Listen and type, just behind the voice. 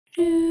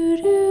If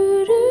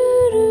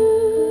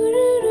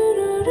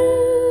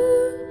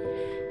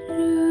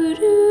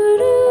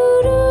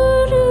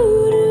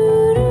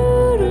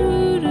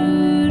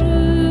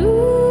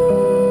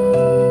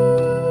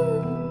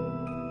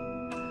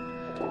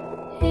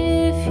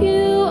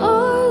you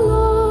are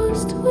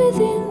lost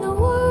within the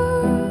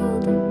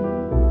world,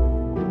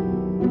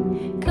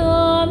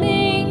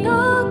 coming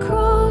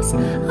across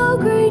a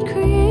great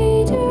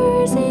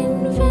creator's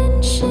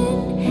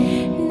invention,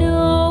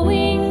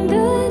 knowing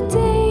the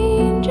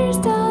dangers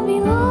down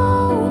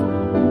below,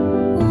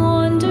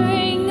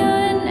 wandering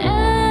an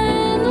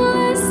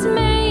endless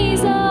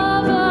maze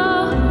of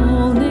a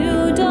whole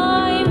new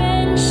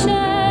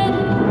dimension.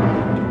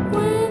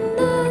 When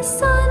the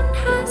sun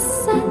has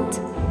set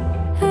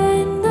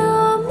and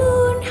the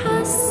moon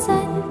has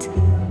set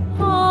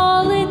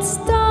all its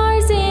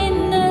stars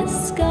in the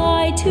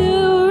sky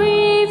to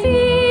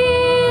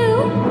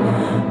reveal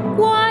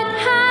what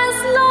has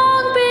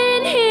long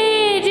been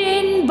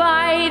hidden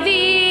by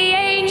the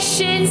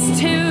ancients,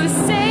 to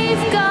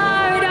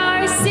safeguard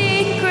our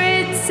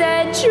secrets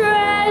and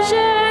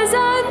treasures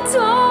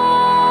untold.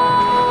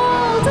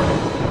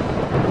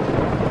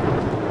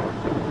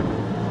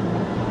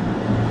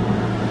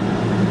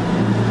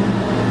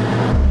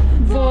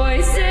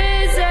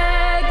 Voices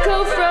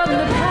echo from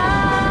the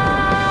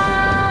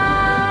past,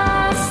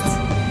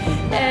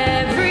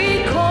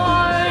 every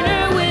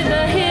corner with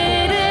a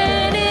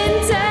hidden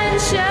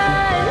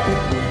intention.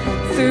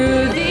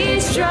 Through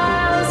these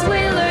trials we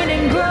learn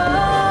and grow.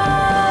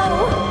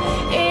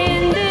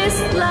 In this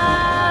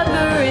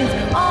labyrinth,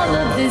 all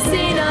of this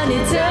in an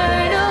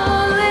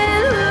eternal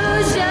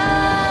illusion.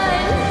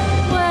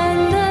 When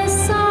the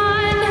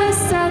sun has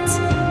set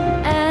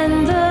and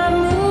the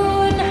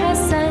moon has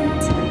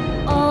sent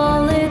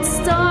all its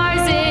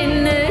stars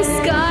in the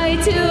sky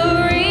to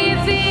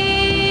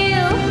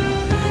reveal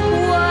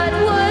what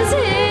was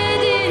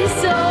hidden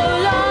so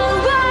long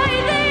by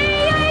the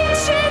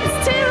ancients,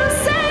 to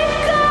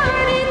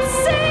safeguard its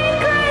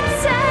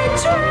secrets and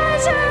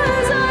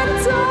treasures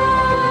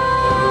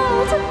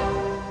untold.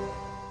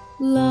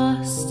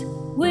 Lost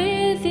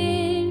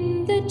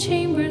within the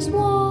chamber's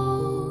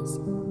walls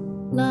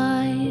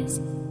lies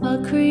a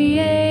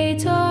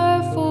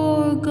creator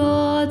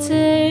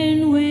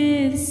forgotten,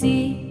 with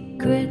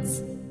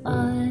secrets